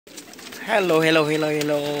Hello.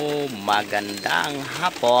 Magandang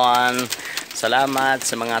hapon. Salamat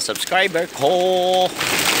sa mga subscriber ko.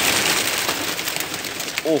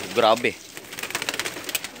 Oh, grabe.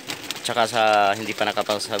 Tsaka sa hindi pa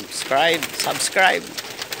nakapag-subscribe, subscribe.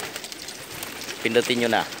 Pindutin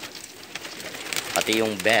nyo na. Pati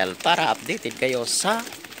yung bell para updated kayo sa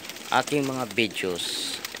aking mga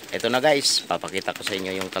videos. Ito na guys, papakita ko sa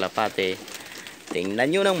inyo yung kalapate.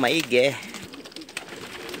 Tingnan nyo ng maigi.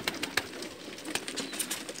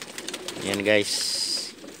 Yan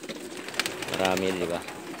guys. Marami, di ba?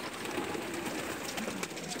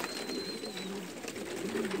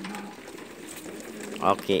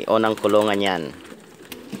 Okay, on ang kulungan yan.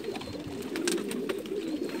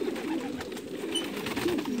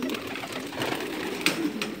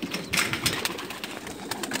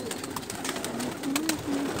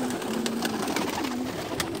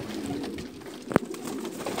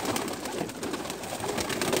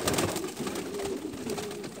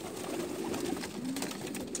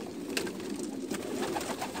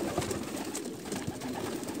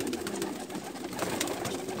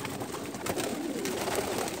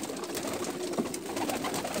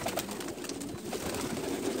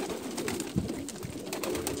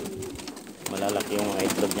 Malalaki yung mga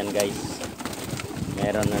itlog niyan guys.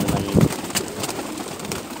 Meron na naman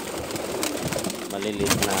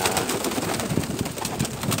malilit na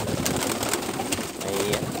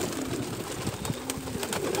may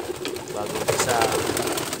bagong isa.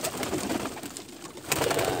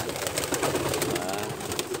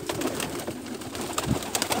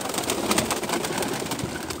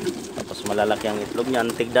 Tapos malalaki ang itlog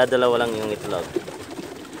niyan. Tigdadalawa lang yung itlog.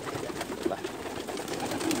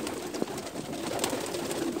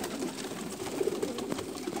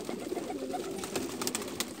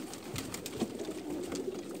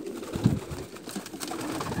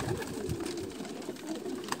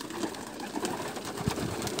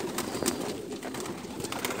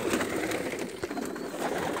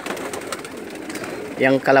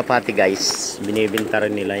 Yang kalapati guys, binibenta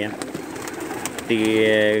rin nila yan.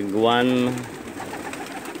 Tiguan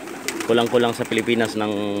kulang-kulang sa Pilipinas ng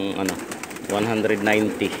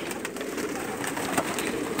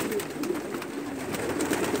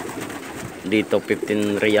 190. Dito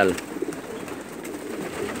 15 real.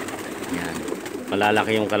 Yan.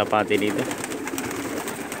 Malalaki yung kalapati dito.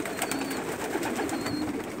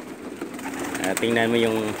 Tingnan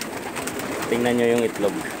nyo yung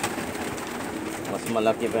itlog. Mas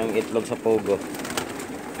malaki pa yung itlog sa pogo.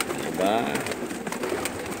 Diba? Yan.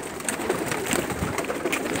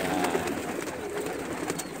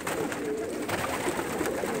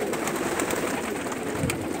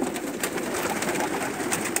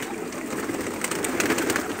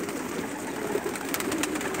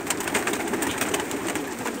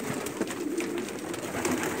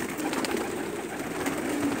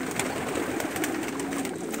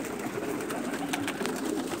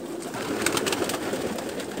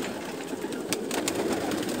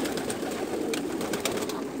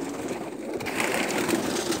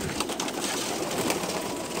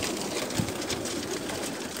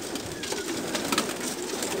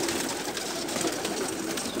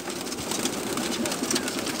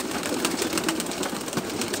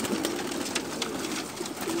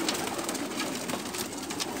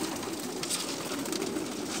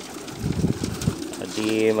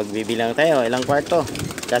 Di magbibilang tayo ilang kwarto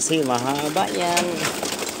kasi mahaba yan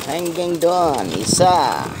hanggang doon.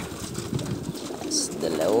 Isa,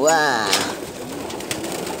 dalawa,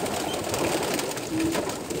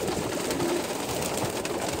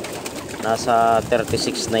 nasa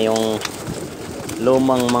 36 na yung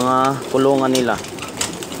lumang mga kulungan nila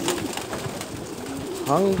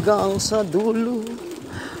hanggang sa dulo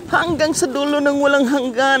ng walang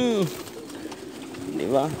hanggan, di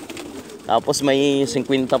ba? Tapos may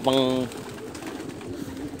 50 pang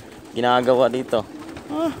ginagawa dito.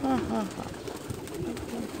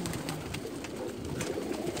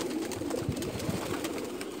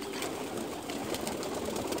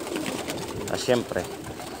 Siyempre,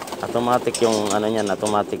 automatic yung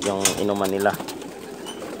automatic yung inuman nila.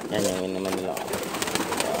 Yan yung inuman nila.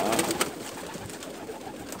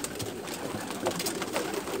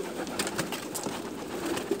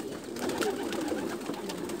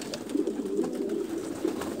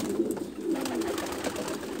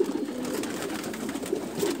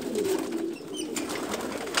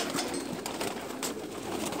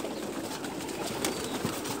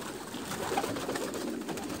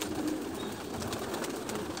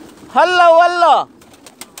 Hello.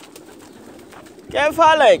 كيف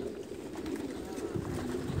حالك؟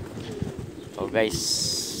 Oh guys,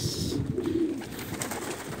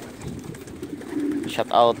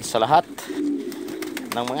 shout out sa lahat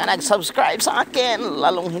ng mga nag-subscribe sa akin,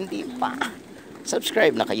 lalong hindi pa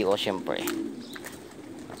subscribe na kayo, syempre.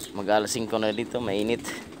 Mag-alasing ko na dito, mainit.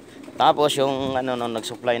 Tapos yung ano no,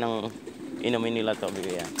 nag-supply ng inumin nila to,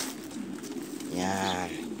 bigyan. Yan.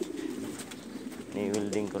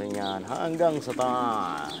 Ni-welding ko rin yan hanggang sa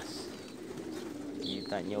taas.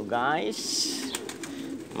 Kita nyo guys,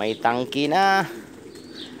 may tangki na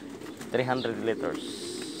 300 liters.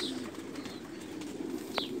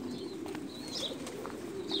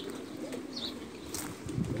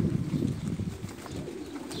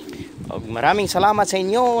 Maraming salamat sa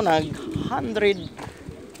inyo. Nag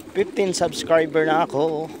 115 subscriber na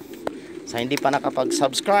ako. Sa hindi pa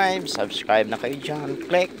nakapag-subscribe, subscribe na kayo dyan.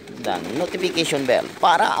 Click the notification bell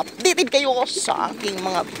para updated kayo sa aking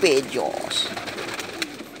mga videos.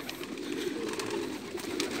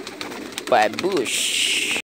 Babush!